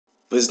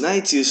Вы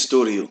знаете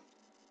историю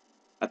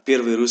о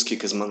первый русский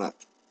космонавт?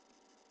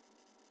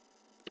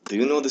 Do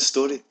you know the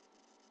story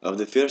of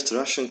the first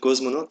Russian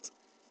cosmonaut?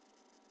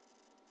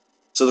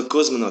 So the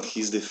cosmonaut,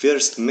 he's the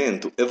first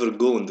man to ever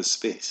go into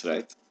space,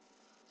 right?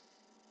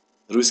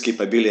 Русские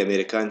побили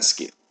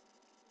американские.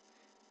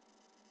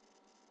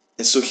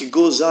 And so he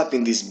goes up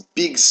in this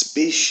big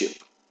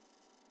spaceship.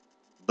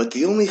 But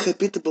the only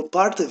habitable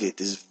part of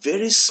it is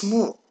very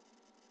small.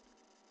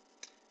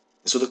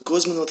 And so the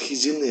cosmonaut,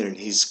 he's in there and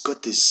he's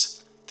got this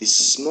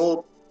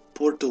small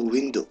portal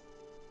window.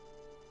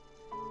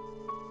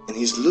 And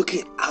he's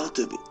looking out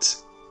of it.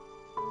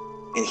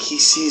 And he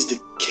sees the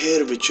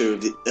curvature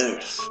of the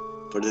earth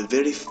for the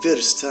very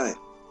first time.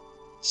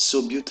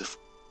 So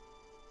beautiful.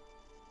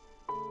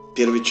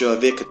 Первый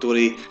человек,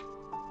 который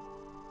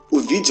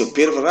увидел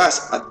первый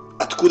раз,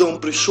 откуда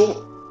он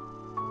пришел.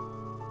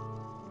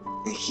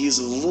 And he is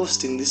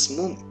lost in this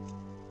moment.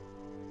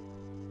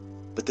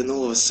 But then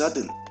all of a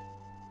sudden,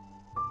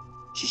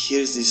 he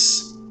hears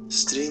this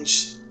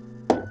strange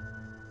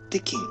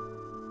ticking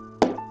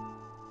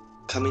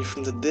coming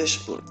from the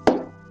dashboard.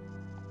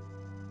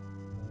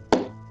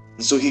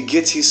 And so he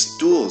gets his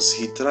tools,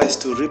 he tries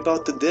to rip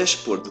out the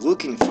dashboard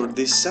looking for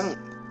this sound.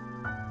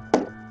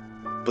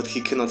 But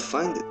he cannot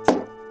find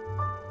it.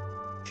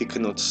 He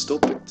cannot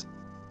stop it.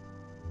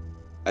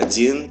 1,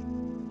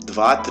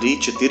 2,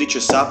 3, 4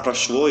 часа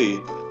прошло, и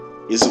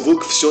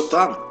звук все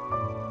там.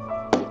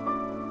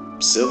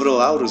 Several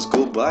hours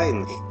go by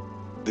and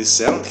the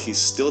sound, he's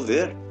still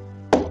there.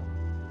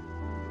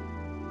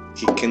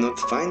 He cannot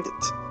find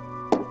it.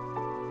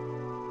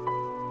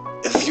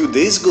 A few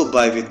days go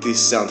by with this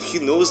sound. He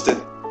knows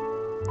that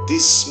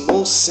this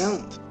small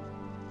sound,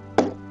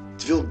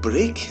 it will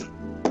break him.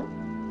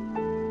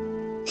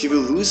 He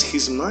will lose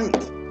his mind.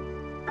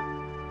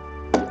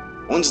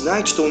 Он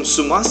знает, что он с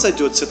ума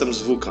сойдет с этим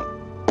звуком.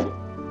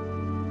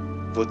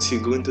 What's he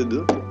going to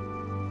do?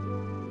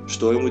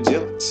 Что ему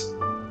делать?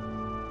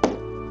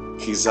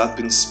 He's up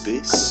in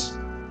space,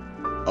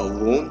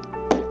 alone,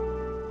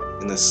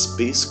 in a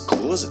space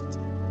closet.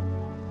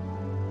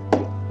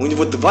 У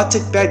него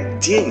 25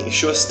 дней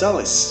еще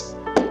осталось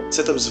с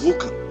этим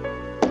звуком.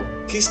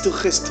 He still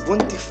has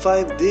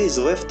 25 days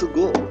left to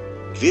go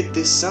with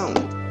this sound.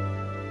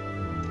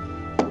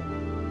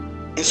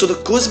 And so the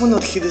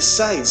cosmonaut, he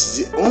decides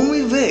the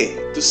only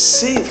way to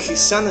save his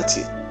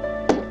sanity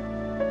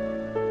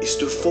is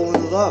to fall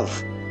in love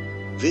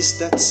with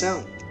that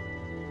sound.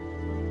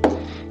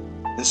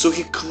 And so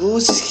he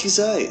closes his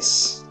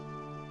eyes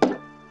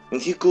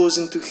and he goes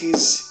into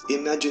his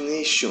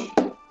imagination.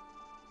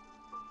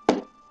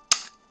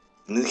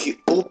 And then he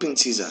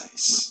opens his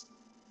eyes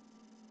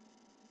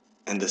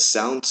and the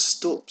sound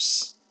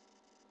stops.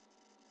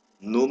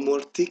 No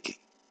more ticking.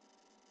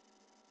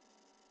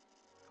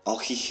 All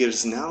he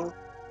hears now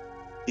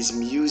is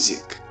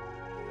music.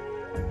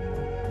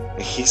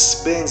 And he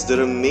spends the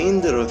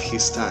remainder of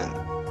his time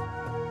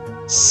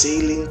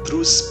sailing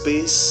through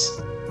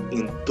space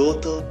in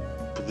total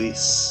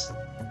bliss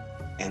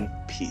and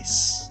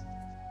peace.